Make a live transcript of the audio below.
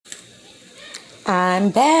I'm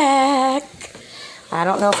back. I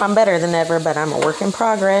don't know if I'm better than ever, but I'm a work in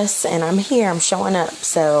progress, and I'm here. I'm showing up,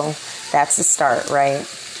 so that's the start, right?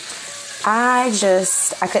 I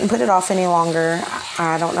couldn't put it off any longer.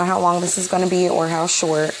 I don't know how long this is going to be or how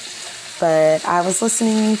short, but I was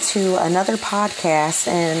listening to another podcast,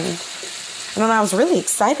 and I don't know, I was really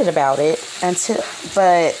excited about it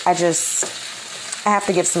but I have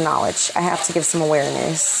to give some knowledge. I have to give some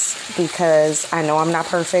awareness because I know I'm not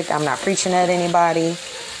perfect. I'm not preaching at anybody.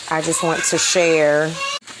 I just want to share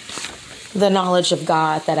the knowledge of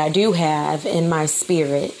God that I do have in my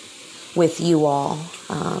spirit with you all.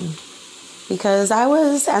 Because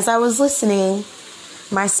as I was listening,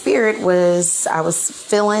 my spirit I was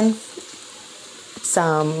feeling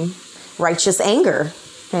some righteous anger.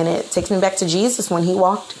 And it takes me back to Jesus when he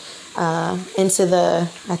walked into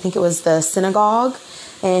I think it was the synagogue,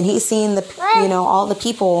 and he's seen all the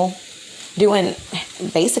people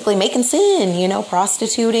basically making sin,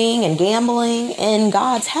 prostituting and gambling in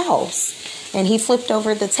God's house. And he flipped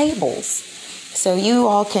over the tables. So you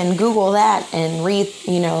all can Google that and read,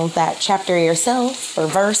 that chapter yourself or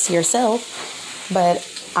verse yourself. But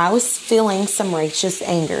I was feeling some righteous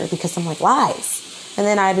anger because I'm like, lies. And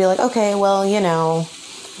then I'd be like, okay, well,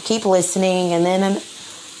 keep listening. And then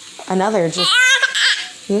another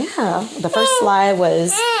the first lie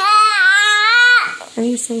was, are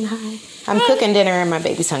you saying hi? I'm cooking dinner and my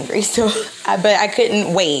baby's hungry. But I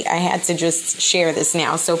couldn't wait. I had to just share this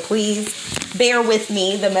now. So please bear with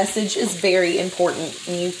me. The message is very important.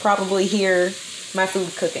 And you probably hear my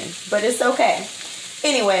food cooking, but it's okay.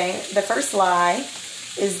 Anyway, the first lie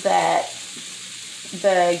is that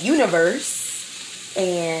the universe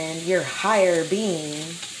and your higher being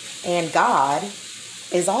and God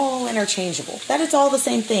is all interchangeable. That it's all the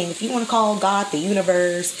same thing. If you want to call God the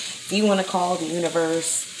universe, if you want to call the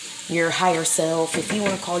universe your higher self, if you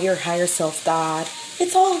want to call your higher self God,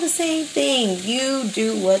 it's all the same thing. You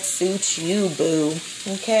do what suits you, boo.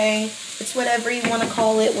 Okay? It's whatever you want to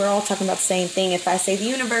call it. We're all talking about the same thing. If I say the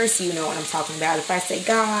universe, you know what I'm talking about. If I say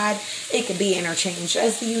God, it could be interchanged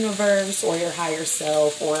as the universe or your higher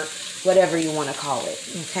self or whatever you want to call it.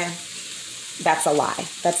 Okay? That's a lie.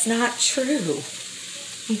 That's not true.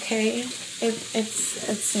 Okay?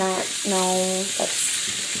 It's not. No,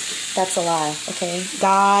 that's a lie. Okay?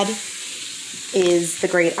 God is the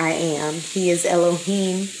great I am. He is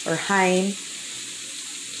Elohim or Haim.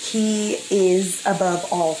 He is above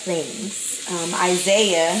all things.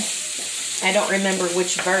 Isaiah, I don't remember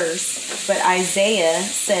which verse, but Isaiah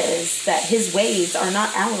says that his ways are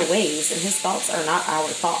not our ways and his thoughts are not our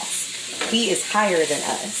thoughts. He is higher than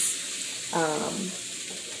us.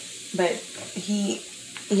 But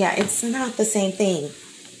it's not the same thing.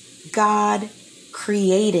 God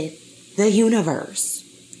created the universe.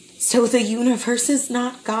 So the universe is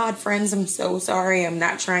not God, friends. I'm so sorry. I'm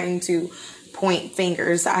not trying to point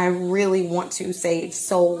fingers. I really want to save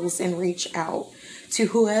souls and reach out to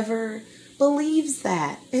whoever believes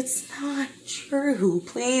that. It's not true.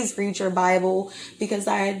 Please read your Bible, because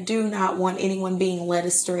I do not want anyone being led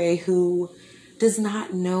astray who does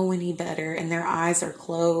not know any better and their eyes are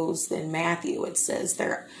closed. In Matthew, it says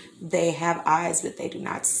they have eyes, but they do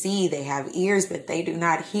not see. They have ears, but they do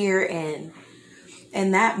not hear. And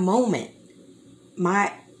in that moment,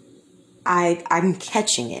 I'm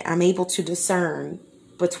catching it. I'm able to discern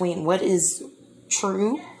between what is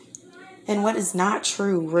true and what is not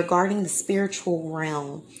true regarding the spiritual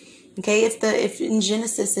realm. Okay, if in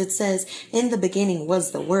Genesis it says, in the beginning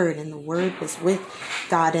was the Word, and the Word was with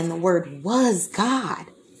God, and the Word was God,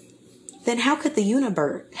 then how could the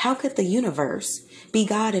universe be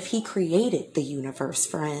God if he created the universe,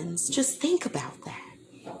 friends? Just think about that.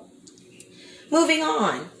 Moving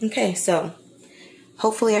on. Okay, so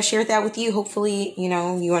hopefully I shared that with you. Hopefully,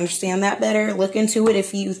 you understand that better. Look into it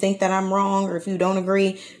if you think that I'm wrong or if you don't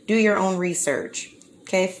agree. Do your own research.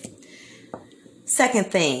 Okay. Second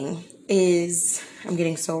thing is, I'm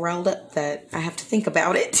getting so riled up that I have to think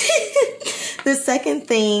about it. The second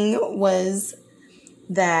thing was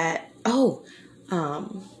that,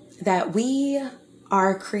 that we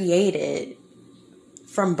are created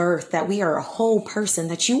from birth, that we are a whole person,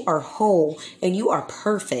 that you are whole and you are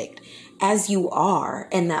perfect as you are,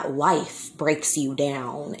 and that life breaks you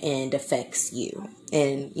down and affects you.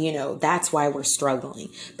 And, that's why we're struggling.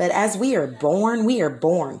 But as we are born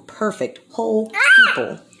perfect, whole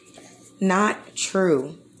people. Not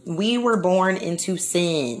true. We were born into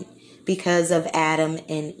sin because of Adam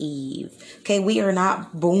and Eve. Okay, we are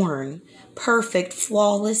not born perfect,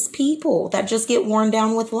 flawless people that just get worn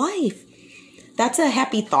down with life. That's a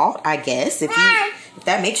happy thought, I guess, if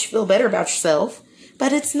that makes you feel better about yourself.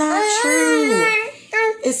 But it's not true.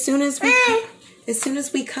 As soon as we As soon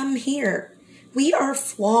as we come here, we are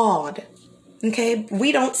flawed. Okay?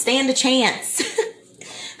 We don't stand a chance.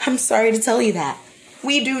 I'm sorry to tell you that.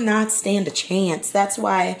 We do not stand a chance. That's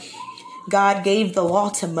why God gave the law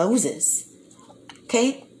to Moses.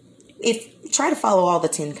 Okay? Try to follow all the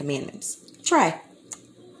 10 commandments. Try.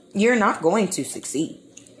 You're not going to succeed.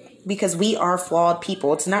 Because we are flawed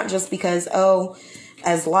people. It's not just because,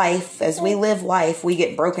 as we live life, we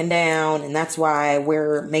get broken down and that's why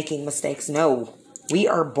we're making mistakes. No, we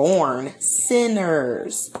are born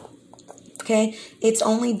sinners. Okay? It's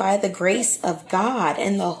only by the grace of God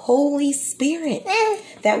and the Holy Spirit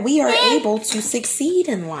that we are able to succeed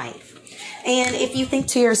in life. And if you think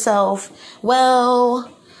to yourself,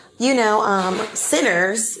 well,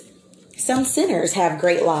 some sinners have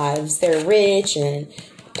great lives. They're rich and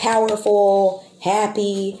powerful,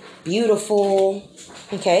 happy, beautiful.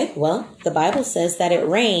 Okay, well, the Bible says that it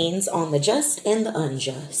rains on the just and the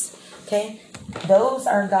unjust. Okay, those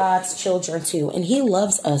are God's children too, and He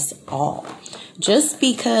loves us all. Just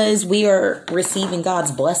because we are receiving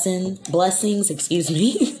God's blessings,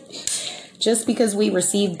 just because we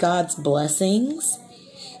receive God's blessings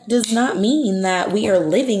does not mean that we are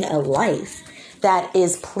living a life that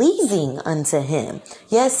is pleasing unto Him.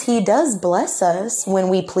 Yes, He does bless us when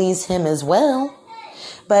we please Him as well,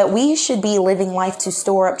 but we should be living life to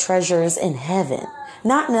store up treasures in heaven,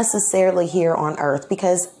 not necessarily here on earth,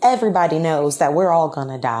 because everybody knows that we're all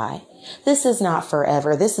gonna die. This is not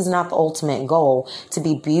forever. This is not the ultimate goal, to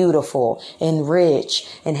be beautiful and rich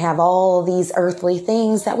and have all these earthly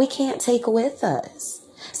things that we can't take with us.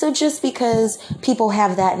 So just because people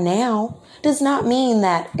have that now does not mean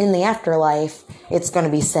that in the afterlife it's going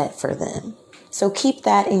to be set for them. So keep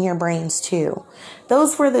that in your brains too.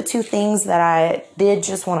 Those were the 2 things that I did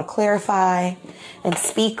just want to clarify and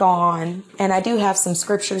speak on. And I do have some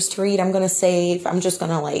scriptures to read. I'm just going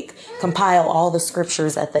to compile all the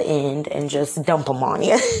scriptures at the end and just dump them on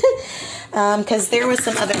you. Because there was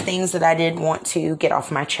some other things that I did want to get off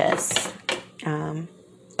my chest.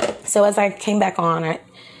 So as I came back on,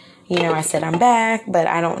 I said I'm back, but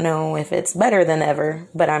I don't know if it's better than ever,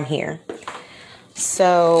 but I'm here.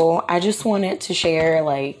 So I just wanted to share,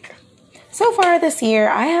 so far this year,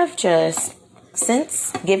 I have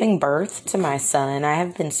since giving birth to my son, I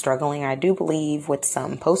have been struggling, I do believe, with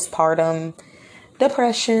some postpartum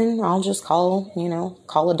depression. I'll just call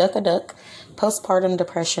a duck a duck. Postpartum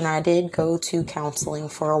depression. I did go to counseling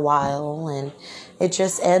for a while, and it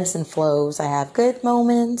just ebbs and flows. I have good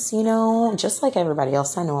moments, just like everybody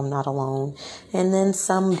else. I know I'm not alone. And then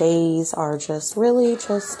some days are just really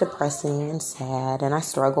just depressing and sad, and I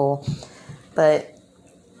struggle. But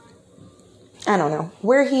I don't know.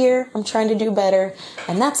 We're here. I'm trying to do better.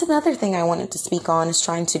 And that's another thing I wanted to speak on, is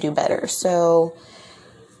trying to do better. So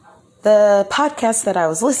the podcast that I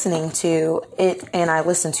was listening to, and I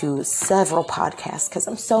listened to several podcasts because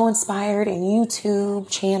I'm so inspired, in YouTube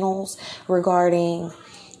channels regarding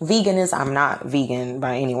veganism. I'm not vegan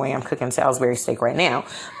by any way. I'm cooking Salisbury steak right now.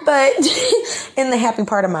 But in the happy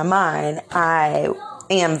part of my mind, I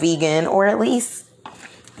am vegan, or at least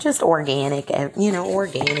just organic and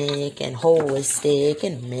holistic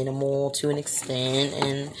and minimal to an extent,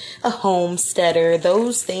 and a homesteader.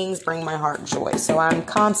 Those things bring my heart joy. So I'm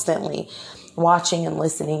constantly watching and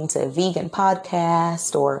listening to vegan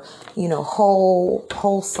podcast or,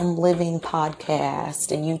 wholesome living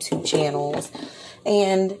podcast and YouTube channels.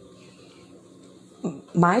 And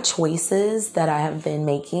my choices that I have been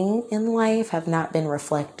making in life have not been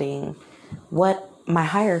reflecting what my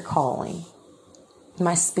higher calling,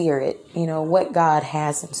 my spirit, what God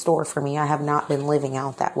has in store for me. I have not been living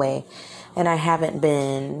out that way, and I haven't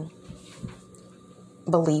been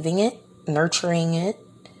believing it, nurturing it.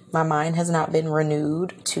 My mind has not been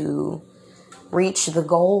renewed to reach the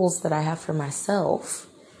goals that I have for myself.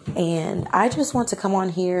 And I just want to come on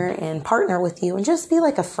here and partner with you and just be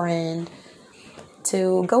like a friend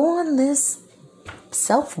to go on this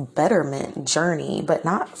self-betterment journey, but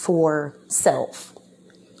not for self.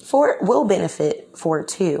 For it will benefit for it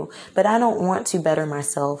too, but I don't want to better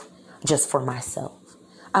myself just for myself.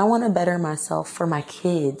 I want to better myself for my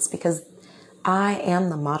kids, because I am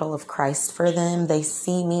the model of Christ for them. They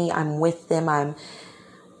see me, I'm with them, I'm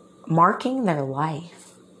marking their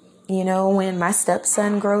life. When my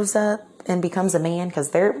stepson grows up and becomes a man,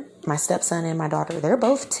 because my stepson and my daughter, they're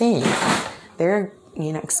both 10. They're,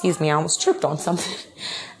 I almost tripped on something.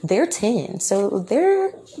 They're 10, so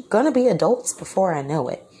they're going to be adults before I know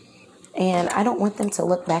it. And I don't want them to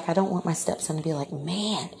look back. I don't want my stepson to be like,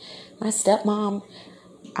 man, my stepmom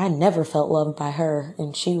I never felt loved by her,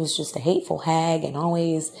 and she was just a hateful hag and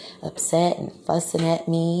always upset and fussing at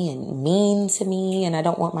me and mean to me. And I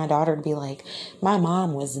don't want my daughter to be like, my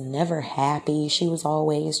mom was never happy. She was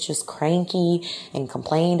always just cranky and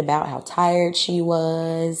complained about how tired she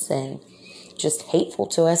was and just hateful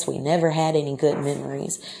to us. We never had any good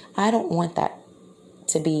memories. I don't want that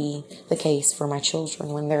to be the case for my children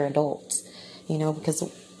when they're adults, because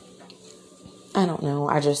I don't know.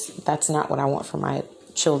 That's not what I want for my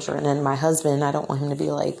children. And my husband, I don't want him to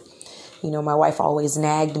be like, my wife always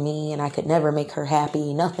nagged me and I could never make her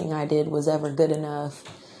happy. Nothing I did was ever good enough.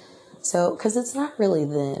 So, because it's not really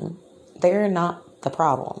them. They're not the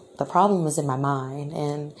problem. The problem is in my mind.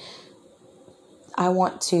 And I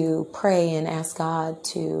want to pray and ask God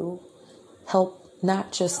to help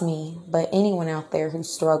not just me, but anyone out there who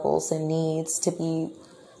struggles and needs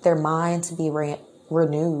their mind to be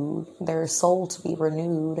renewed, their soul to be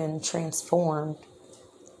renewed and transformed.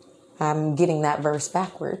 I'm getting that verse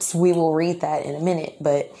backwards. We will read that in a minute,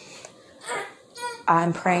 but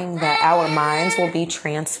I'm praying that our minds will be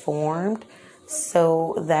transformed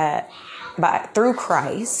so that through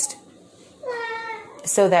Christ,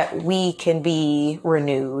 so that we can be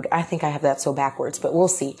renewed. I think I have that so backwards, but we'll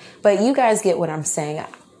see. But you guys get what I'm saying.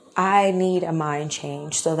 I need a mind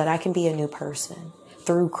change so that I can be a new person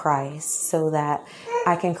through Christ, so that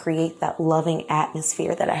I can create that loving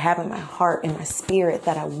atmosphere that I have in my heart and my spirit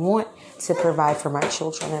that I want to provide for my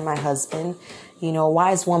children and my husband. A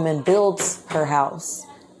wise woman builds her house,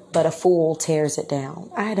 but a fool tears it down.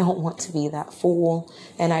 I don't want to be that fool.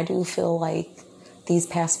 And I do feel like these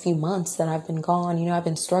past few months that I've been gone, I've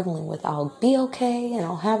been struggling with, I'll be okay and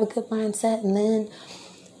I'll have a good mindset. And then,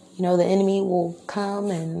 the enemy will come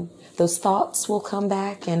and those thoughts will come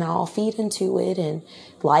back and I'll feed into it, and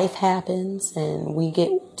life happens and we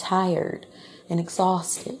get tired and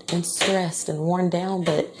exhausted and stressed and worn down.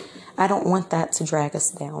 But I don't want that to drag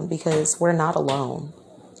us down, because we're not alone.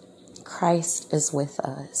 Christ is with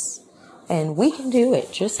us and we can do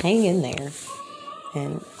it. Just hang in there.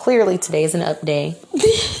 And clearly today is an up day.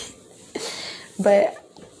 But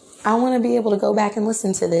I want to be able to go back and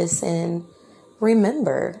listen to this and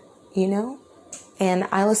remember, And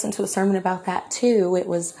I listened to a sermon about that too. It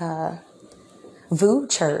was VOO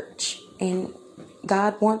Church. And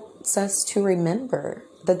God wants us to remember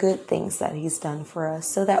the good things that He's done for us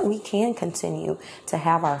so that we can continue to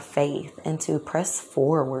have our faith and to press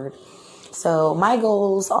forward. So my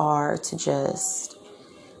goals are to just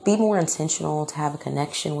be more intentional, to have a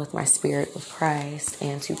connection with my spirit with Christ,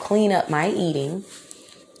 and to clean up my eating,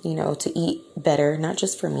 to eat better, not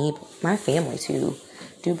just for me, but my family too,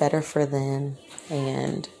 do better for them,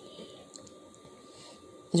 and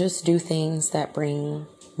just do things that bring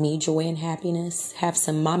me joy and happiness. Have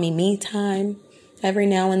some mommy me time every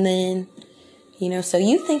now and then, so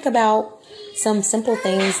you think about some simple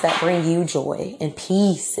things that bring you joy and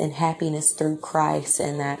peace and happiness through Christ,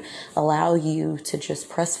 and that allow you to just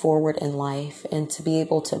press forward in life and to be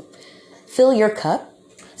able to fill your cup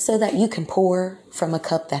so that you can pour from a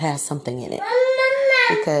cup that has something in it.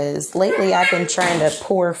 Because lately I've been trying to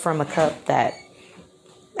pour from a cup that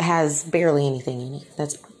has barely anything in it.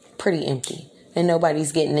 That's pretty empty. And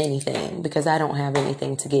nobody's getting anything because I don't have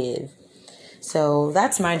anything to give. So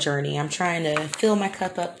that's my journey. I'm trying to fill my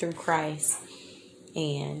cup up through Christ,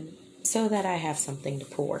 and so that I have something to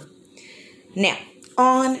pour. Now,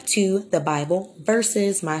 on to the Bible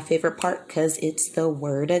verses, my favorite part, because it's the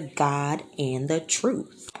Word of God and the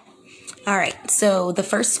truth. All right, so the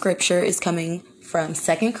first scripture is coming from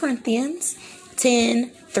 2 Corinthians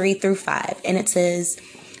 10, 3 through 5. And it says,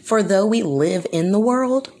 "For though we live in the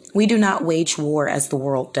world, we do not wage war as the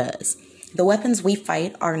world does. The weapons we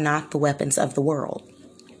fight are not the weapons of the world.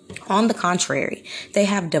 On the contrary, they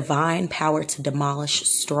have divine power to demolish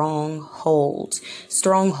strongholds."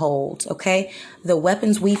 Strongholds, okay? The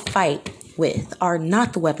weapons we fight with are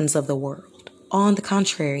not the weapons of the world. On the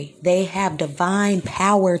contrary, they have divine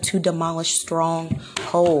power to demolish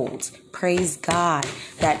strongholds. Praise God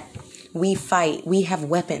that we have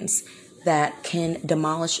weapons that can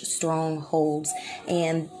demolish strongholds.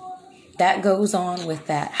 And that goes on with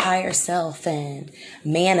that higher self and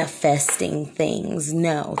manifesting things.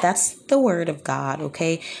 No, that's the Word of God,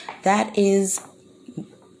 okay? That is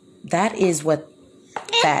what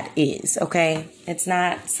that is, okay? It's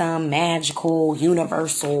not some magical,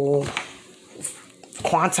 universal,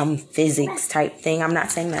 quantum physics type thing. I'm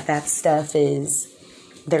not saying that stuff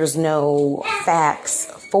there's no facts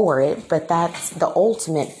for it, but that's the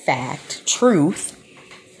ultimate fact. Truth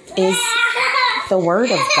is the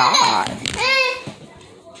Word of God.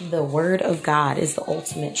 The word of God is the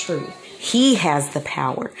ultimate truth. He has the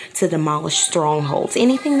power to demolish strongholds.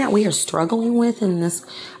 Anything that we are struggling with in this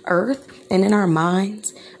earth and in our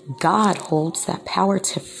minds, God holds that power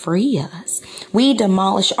to free us. We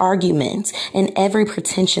demolish arguments and every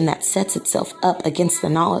pretension that sets itself up against the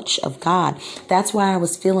knowledge of God. That's why I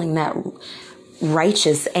was feeling that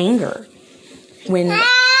righteous anger when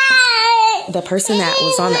the person that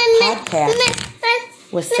was on the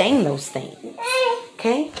podcast was saying those things.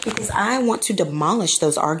 Okay? Because I want to demolish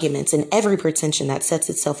those arguments and every pretension that sets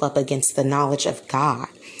itself up against the knowledge of God.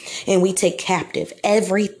 And we take captive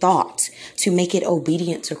every thought to make it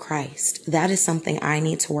obedient to Christ. That is something I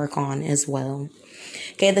need to work on as well.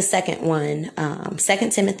 Okay, the second one,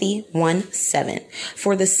 2 Timothy 1:7.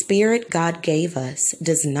 For the Spirit God gave us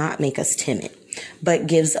does not make us timid, but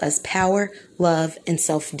gives us power, love, and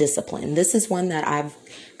self-discipline. This is one that I've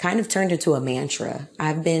kind of turned into a mantra.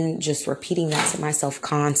 I've been just repeating that to myself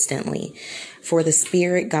constantly. For the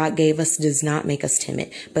Spirit God gave us does not make us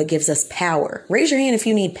timid, but gives us power. Raise your hand if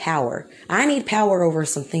you need power. I need power over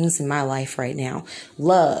some things in my life right now.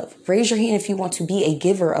 Love. Raise your hand if you want to be a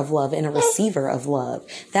giver of love and a receiver of love.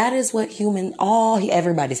 That is what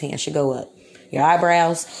everybody's hand should go up. Your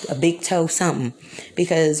eyebrows, a big toe, something.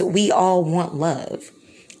 Because we all want love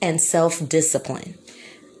and self-discipline.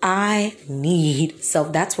 I need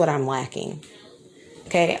that's what I'm lacking.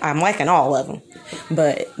 Okay, I'm lacking all of them,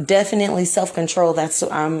 but definitely self-control.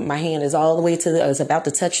 My hand is all the way it's about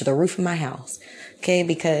to touch the roof of my house. Okay,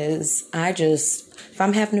 because if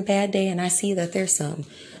I'm having a bad day and I see that there's some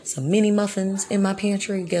mini muffins in my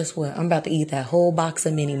pantry, guess what? I'm about to eat that whole box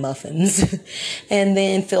of mini muffins and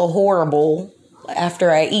then feel horrible after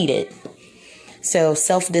I eat it. So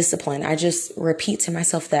self-discipline. I just repeat to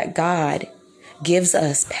myself that God gives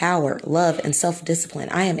us power, love, and self-discipline.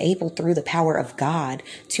 I am able through the power of God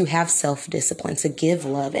to have self-discipline, to give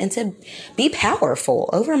love, and to be powerful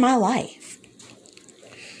over my life.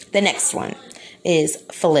 The next one is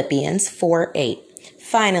Philippians 4:8.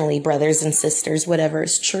 Finally, brothers and sisters, whatever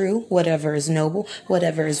is true, whatever is noble,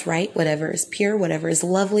 whatever is right, whatever is pure, whatever is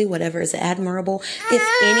lovely, whatever is admirable, if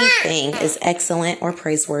anything is excellent or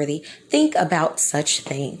praiseworthy, think about such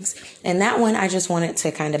things. And that one, I just wanted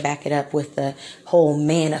to kind of back it up with the whole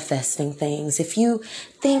manifesting things. If you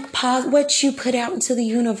think what you put out into the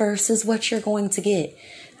universe is what you're going to get.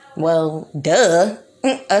 Well, duh.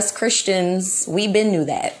 Us Christians, we've been knew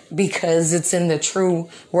that because it's in the true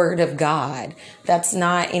word of God. That's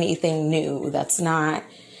not anything new. It's not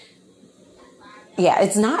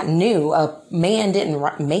new. A man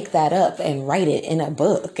didn't make that up and write it in a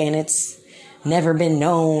book, and it's never been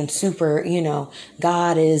known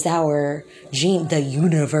God is our genie, the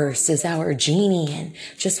universe is our genie, and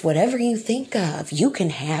just whatever you think of, you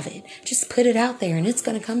can have it. Just put it out there and it's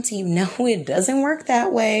going to come to you. No, it doesn't work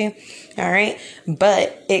that way. All right.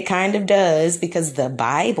 But it kind of does, because the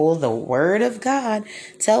Bible, the word of God,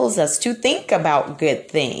 tells us to think about good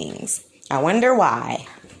things. I wonder why.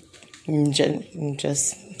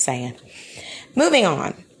 Just saying. Moving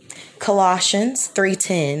on. Colossians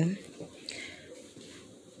 3:10.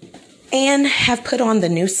 And have put on the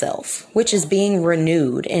new self, which is being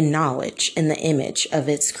renewed in knowledge in the image of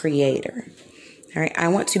its creator. All right. I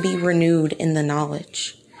want to be renewed in the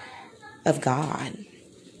knowledge of God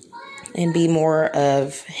and be more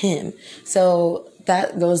of him. So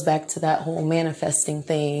that goes back to that whole manifesting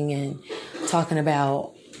thing and talking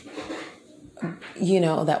about,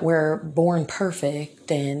 that we're born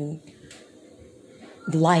perfect and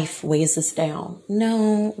life weighs us down.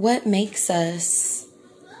 No, what makes us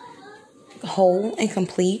whole and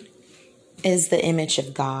complete is the image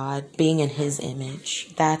of God, being in his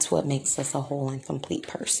image. That's what makes us a whole and complete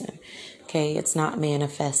person. Okay, it's not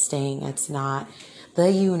manifesting. It's not the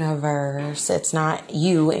universe. It's not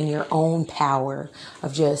you and your own power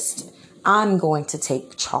of just, I'm going to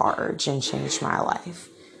take charge and change my life.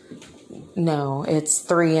 No, it's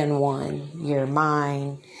 3 in 1. Your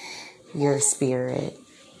mind, your spirit,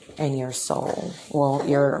 and your soul. Well,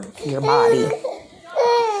 your body.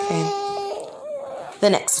 Okay. The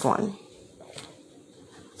next one,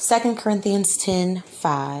 2 Corinthians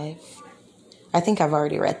 10:5. I think I've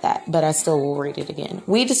already read that, but I still will read it again.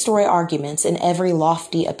 We destroy arguments and every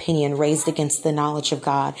lofty opinion raised against the knowledge of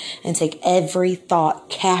God and take every thought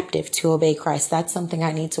captive to obey Christ. That's something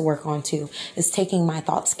I need to work on too, is taking my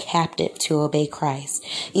thoughts captive to obey Christ.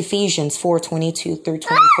 Ephesians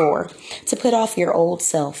 4:22-24. To put off your old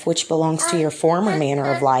self, which belongs to your former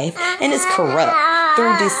manner of life and is corrupt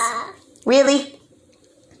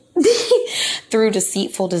through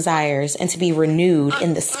deceitful desires, and to be renewed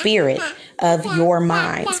in the spirit of your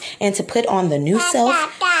minds, and to put on the new self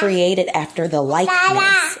created after the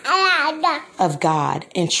likeness of God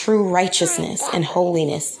in true righteousness and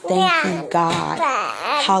holiness. Thank you, God.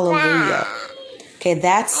 Hallelujah. Okay,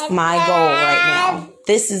 that's my goal right now.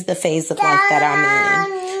 This is the phase of life that I'm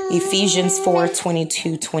in. Ephesians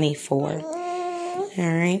 4:22-24. All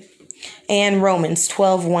right. And Romans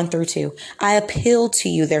 12:1-2. I appeal to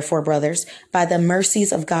you, therefore, brothers, by the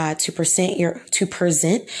mercies of God, to present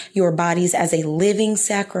your bodies as a living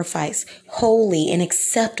sacrifice, holy and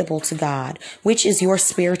acceptable to God, which is your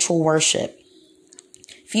spiritual worship.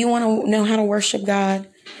 If you want to know how to worship God,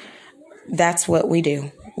 that's what we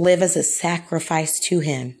do. Live as a sacrifice to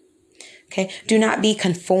Him. Okay. Do not be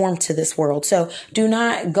conformed to this world. So do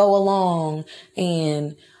not go along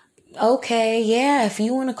and, okay, yeah, if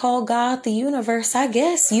you want to call God the universe, I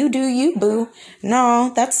guess you do you, boo.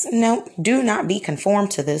 No, do not be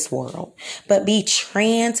conformed to this world, but be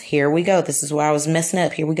here we go. This is why I was messing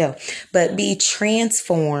up. Here we go. But be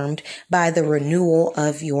transformed by the renewal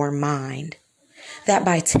of your mind, that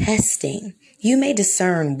by testing you may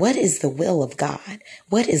discern what is the will of God,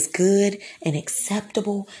 what is good and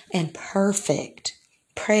acceptable and perfect.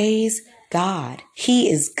 Praise God.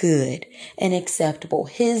 He is good and acceptable.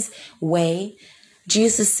 His way,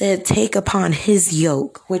 Jesus said, take upon His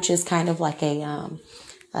yoke, which is kind of like a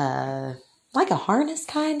harness,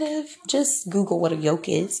 kind of. Just Google what a yoke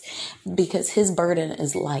is, because His burden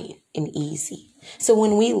is light and easy. So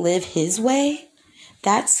when we live His way,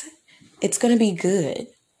 it's going to be good.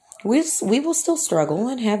 We will still struggle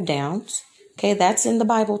and have downs. Okay, that's in the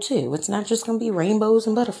Bible too. It's not just going to be rainbows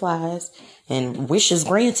and butterflies and wishes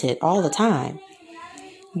granted all the time.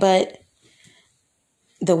 But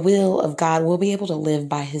the will of God, will be able to live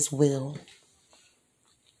by His will,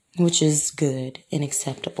 which is good and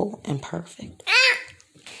acceptable and perfect.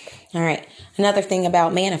 All right. Another thing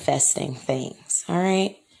about manifesting things. All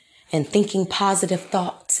right. And thinking positive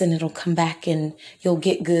thoughts, and it'll come back and you'll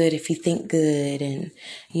get good if you think good. And,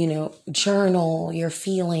 journal your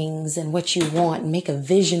feelings and what you want, and make a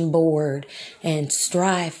vision board and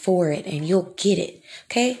strive for it, and you'll get it.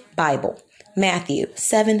 Okay? Bible, Matthew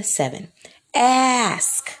 7:7.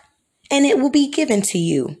 Ask, and it will be given to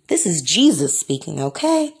you. This is Jesus speaking,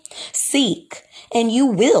 okay? Seek, and you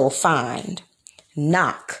will find.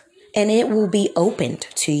 Knock, and it will be opened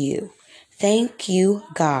to you. Thank you,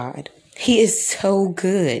 God. He is so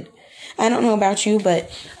good. I don't know about you, but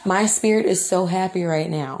my spirit is so happy right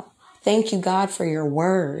now. Thank you, God, for your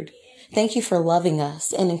word. Thank you for loving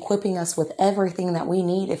us and equipping us with everything that we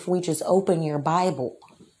need if we just open your Bible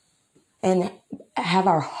and have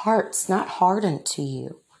our hearts not hardened to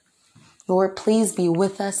you. Lord, please be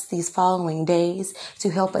with us these following days to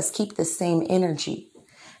help us keep the same energy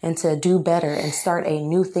and to do better and start a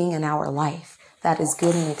new thing in our life that is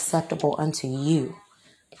good and acceptable unto you.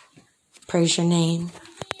 Praise your name.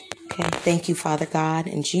 Okay. Thank you, Father God.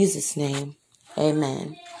 In Jesus' name,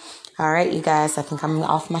 amen. All right, you guys, I think I'm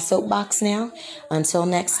off my soapbox now. Until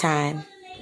next time.